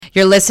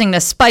You're listening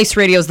to Spice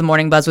Radio's The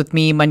Morning Buzz with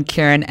me,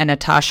 Mankiran and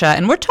Natasha,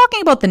 and we're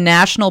talking about the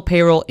National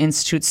Payroll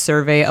Institute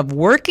survey of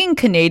working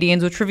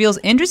Canadians, which reveals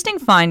interesting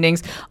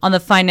findings on the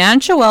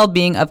financial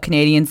well-being of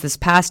Canadians this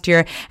past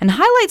year and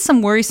highlights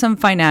some worrisome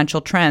financial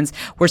trends.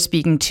 We're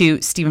speaking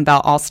to Stephen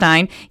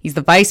Alstine. He's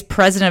the Vice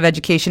President of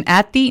Education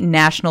at the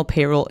National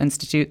Payroll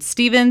Institute.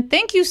 Stephen,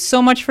 thank you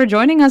so much for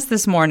joining us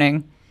this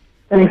morning.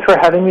 Thanks for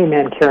having me,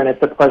 Mankiran.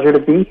 It's a pleasure to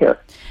be here.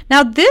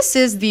 Now, this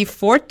is the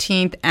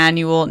 14th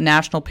annual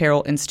National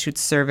Payroll Institute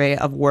survey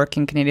of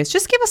working Canadians.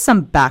 Just give us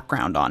some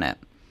background on it.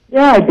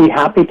 Yeah, I'd be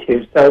happy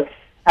to. So,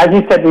 as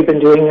you said, we've been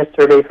doing this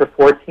survey for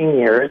 14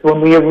 years.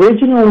 When we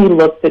originally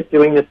looked at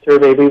doing the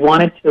survey, we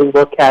wanted to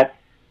look at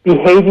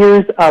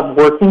behaviors of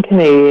working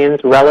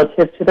Canadians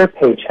relative to their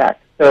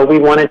paycheck. So we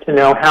wanted to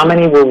know how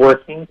many were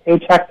working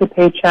paycheck to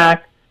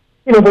paycheck,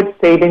 what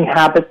saving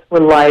habits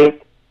were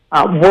like,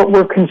 what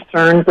were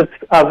concerns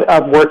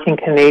of working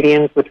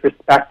Canadians with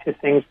respect to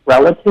things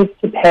relative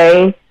to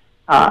pay?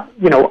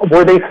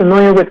 Were they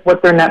familiar with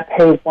what their net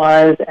pay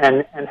was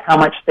and how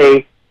much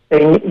they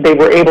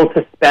were able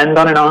to spend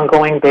on an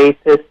ongoing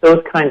basis,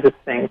 those kinds of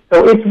things.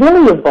 So it's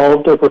really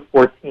evolved over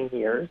 14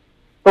 years.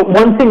 But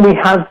one thing we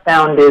have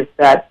found is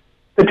that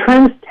the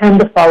trends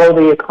tend to follow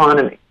the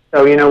economy.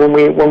 So, when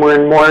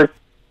we're in more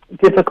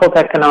difficult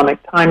economic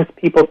times,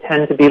 people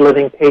tend to be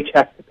living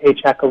paycheck to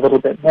paycheck a little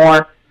bit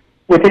more.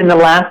 Within the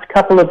last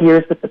couple of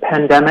years with the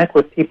pandemic,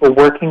 with people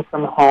working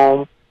from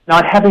home,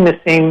 not having the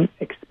same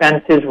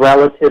expenses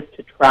relative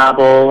to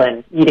travel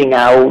and eating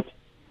out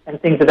and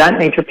things of that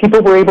nature,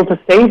 people were able to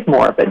save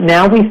more. But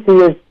now we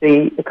see as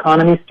the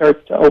economy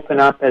starts to open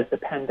up, as the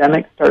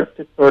pandemic starts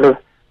to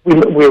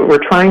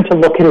we're trying to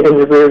look at it in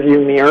the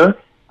rearview mirror.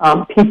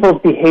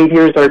 People's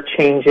behaviors are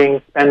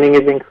changing, spending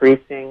is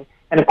increasing,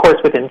 and of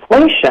course with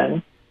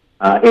inflation,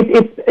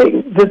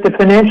 the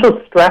financial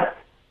stress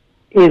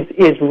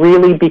is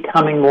really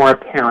becoming more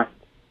apparent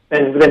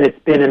than it's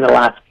been in the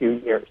last few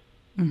years.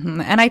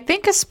 Mm-hmm. And I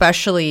think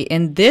especially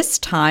in this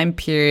time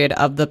period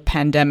of the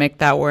pandemic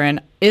that we're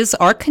in, is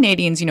our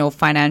Canadians,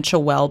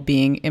 financial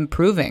well-being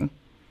improving?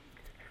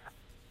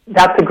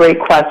 That's a great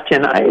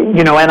question.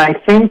 And I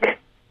think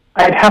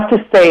I'd have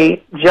to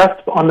say,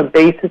 just on the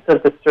basis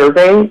of the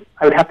survey,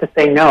 I would have to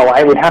say no.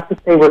 I would have to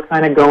say we're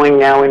kind of going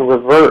now in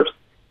reverse.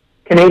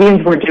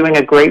 Canadians were doing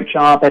a great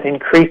job at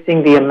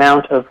increasing the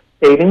amount of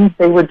savings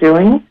they were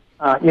doing.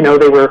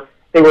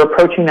 They were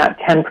approaching that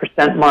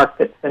 10% mark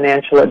that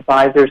financial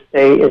advisors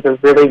say is a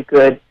really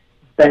good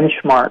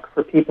benchmark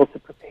for people to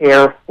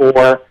prepare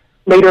for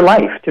later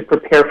life, to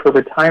prepare for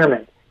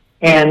retirement.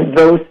 And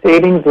those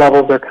savings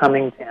levels are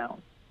coming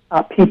down.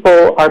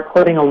 People are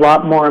putting a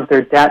lot more of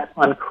their debt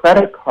on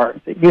credit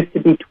cards. It used to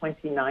be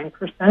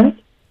 29%.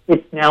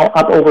 It's now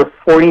up over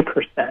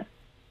 40%.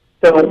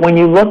 So when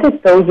you look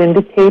at those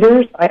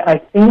indicators, I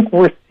think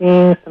we're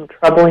seeing some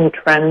troubling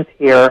trends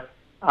here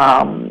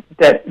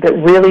that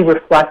really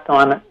reflect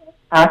on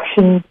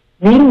action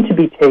needing to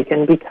be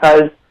taken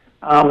because,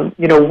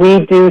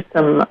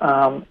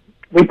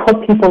 we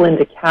put people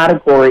into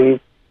categories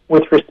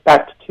with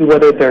respect to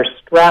whether they're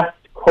stressed,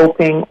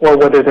 coping, or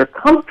whether they're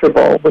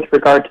comfortable with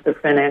regard to their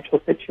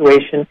financial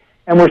situation.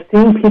 And we're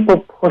seeing people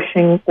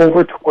pushing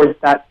over towards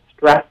that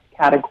stress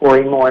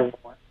category more and more.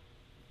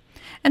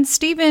 And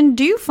Stephen,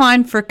 do you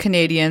find for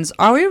Canadians,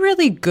 are we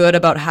really good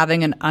about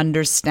having an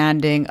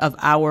understanding of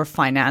our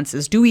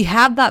finances? Do we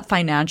have that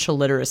financial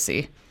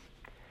literacy?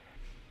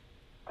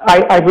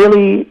 I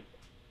really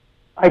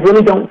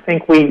don't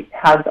think we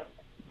have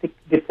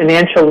the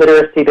financial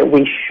literacy that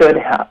we should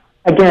have.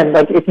 Again,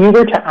 like if you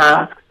were to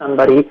ask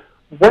somebody,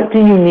 what do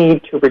you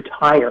need to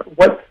retire?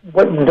 What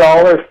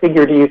dollar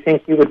figure do you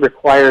think you would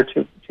require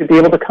to be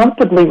able to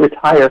comfortably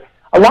retire?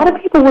 A lot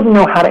of people wouldn't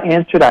know how to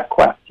answer that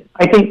question.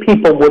 I think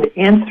people would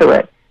answer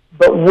it,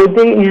 but would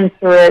they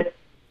answer it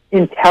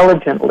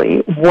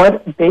intelligently?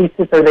 What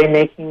basis are they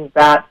making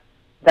that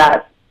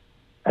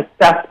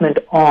assessment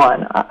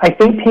on? I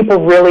think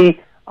people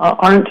really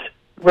aren't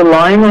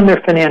relying on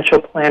their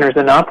financial planners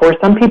enough, or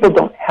some people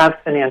don't have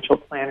financial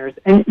planners.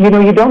 And,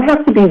 you don't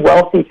have to be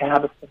wealthy to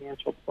have a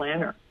financial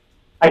planner.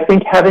 I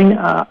think having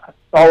a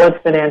solid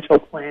financial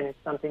plan is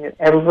something that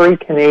every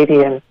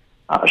Canadian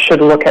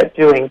should look at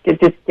doing.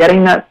 Just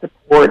getting that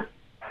support,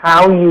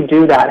 how you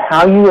do that,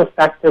 how you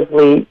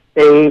effectively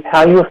save,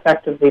 how you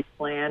effectively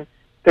plan.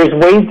 There's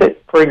ways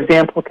that, for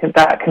example,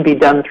 that can be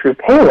done through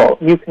payroll.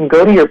 You can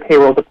go to your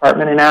payroll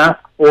department and ask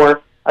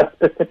for a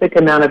specific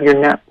amount of your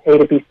net pay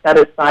to be set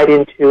aside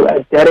into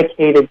a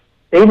dedicated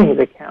savings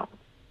account.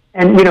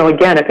 And,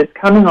 again, if it's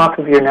coming off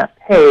of your net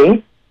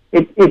pay,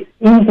 it's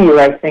easier,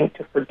 I think,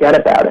 to forget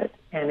about it.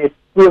 And it's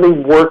really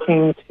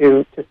working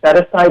to set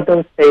aside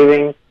those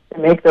savings, to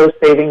make those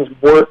savings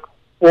work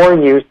for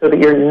you so that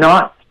you're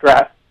not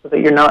stressed, so that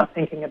you're not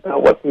thinking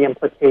about what the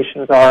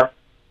implications are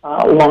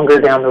longer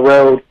down the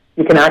road.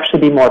 You can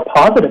actually be more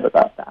positive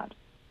about that.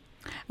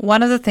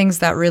 One of the things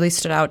that really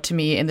stood out to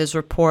me in this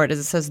report is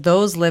it says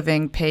those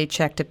living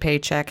paycheck to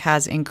paycheck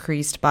has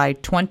increased by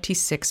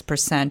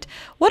 26%.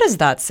 What does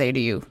that say to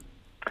you?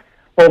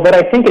 Well, what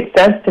I think it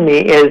says to me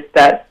is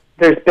that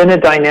there's been a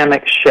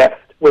dynamic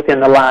shift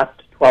within the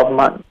last 12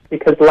 months,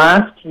 because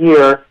last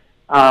year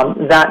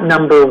that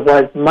number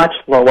was much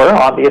lower,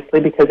 obviously,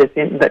 because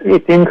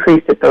it's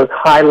increased at those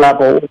high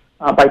levels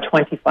by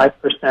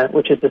 25%,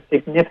 which is a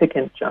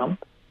significant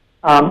jump.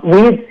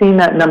 We had seen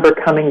that number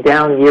coming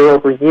down year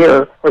over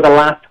year for the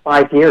last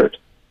 5 years.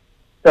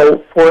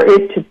 So for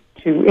it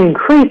to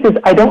increase,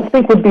 I don't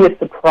think would be a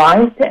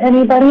surprise to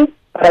anybody,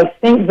 but I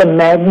think the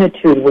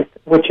magnitude with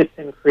which it's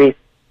increased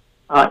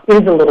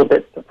is a little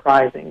bit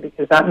surprising,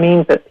 because that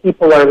means that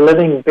people are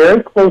living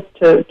very close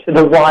to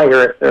the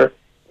wire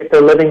if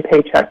they're living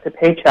paycheck to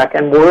paycheck.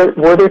 And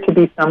were there to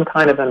be some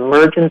kind of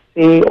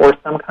emergency or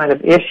some kind of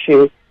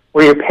issue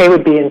where your pay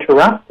would be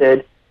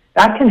interrupted,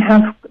 that can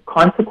have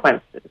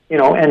consequences,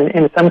 and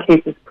in some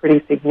cases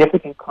pretty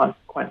significant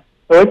consequences.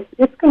 So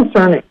it's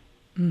concerning.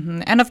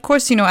 Mm-hmm. And of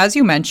course, as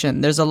you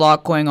mentioned, there's a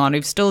lot going on.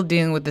 We're still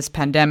dealing with this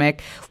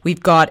pandemic.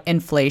 We've got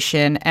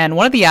inflation. And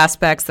one of the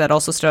aspects that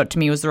also stood out to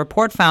me was the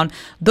report found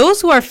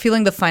those who are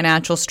feeling the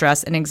financial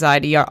stress and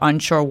anxiety are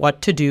unsure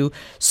what to do.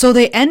 So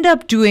they end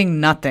up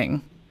doing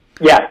nothing.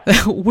 Yeah.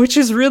 Which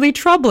is really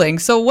troubling.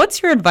 So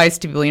what's your advice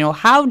to people?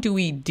 How do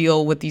we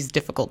deal with these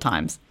difficult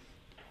times?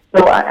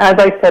 So as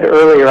I said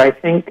earlier, I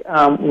think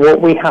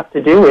what we have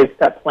to do is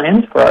set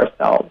plans for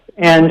ourselves.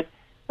 And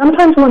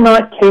sometimes we're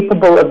not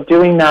capable of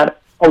doing that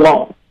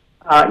alone.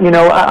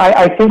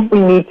 I think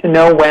we need to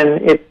know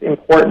when it's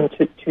important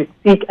to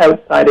seek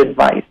outside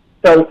advice.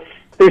 So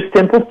there's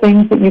simple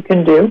things that you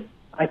can do.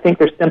 I think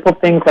there's simple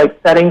things like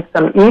setting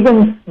some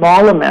even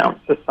small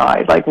amounts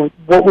aside. Like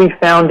what we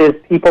found is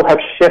people have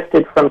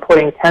shifted from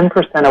putting 10%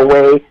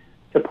 away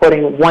to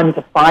putting 1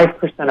 to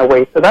 5%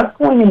 away. So that's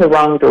going in the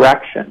wrong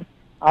direction.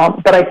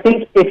 But I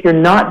think if you're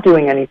not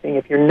doing anything,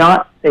 if you're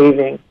not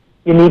saving,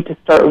 you need to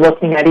start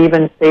looking at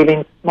even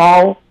saving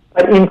small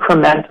but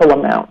incremental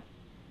amounts.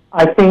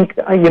 I think,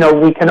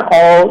 we can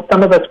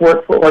some of us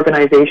work for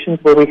organizations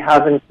where we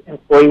have an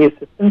employee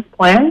assistance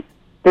plans.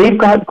 They've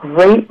got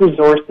great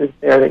resources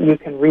there that you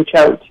can reach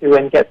out to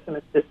and get some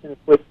assistance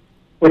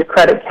with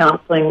credit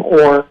counseling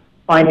or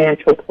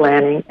financial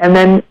planning. And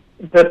then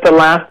the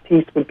last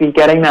piece would be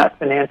getting that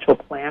financial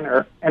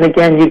planner. And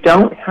again, you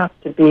don't have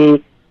to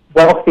be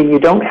wealthy. You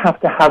don't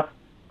have to have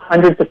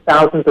hundreds of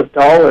thousands of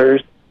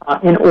dollars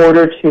in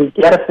order to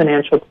get a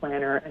financial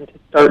planner and to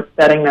start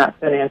setting that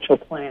financial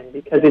plan,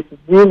 because it's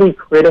really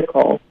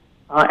critical.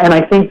 And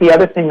I think the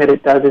other thing that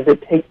it does is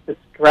it takes the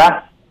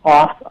stress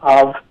off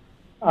of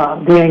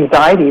the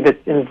anxiety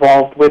that's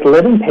involved with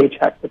living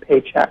paycheck to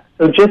paycheck.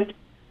 So just,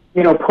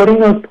 putting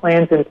those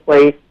plans in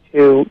place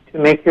to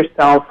make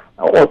yourself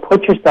or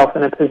put yourself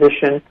in a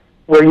position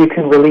where you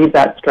can relieve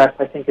that stress,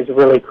 I think is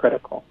really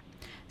critical.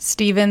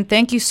 Stephen,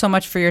 thank you so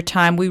much for your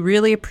time. We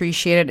really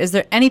appreciate it. Is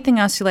there anything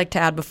else you'd like to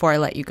add before I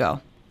let you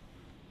go?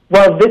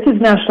 Well, this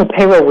is National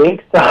Payroll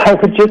Week, so I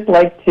would just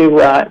like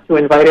to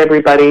invite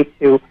everybody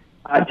to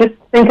just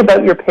think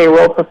about your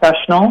payroll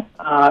professional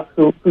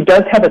who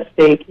does have a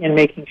stake in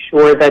making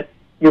sure that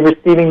you're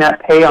receiving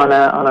that pay on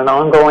an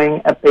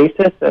ongoing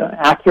basis,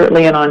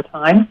 accurately and on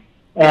time.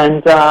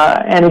 And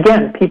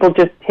again, people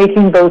just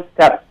taking those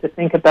steps to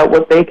think about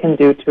what they can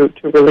do to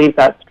relieve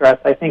that stress.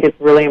 I think it's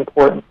really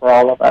important for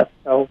all of us.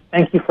 So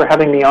thank you for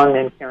having me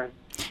on, Karen.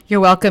 You're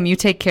welcome. You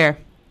take care.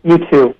 You too.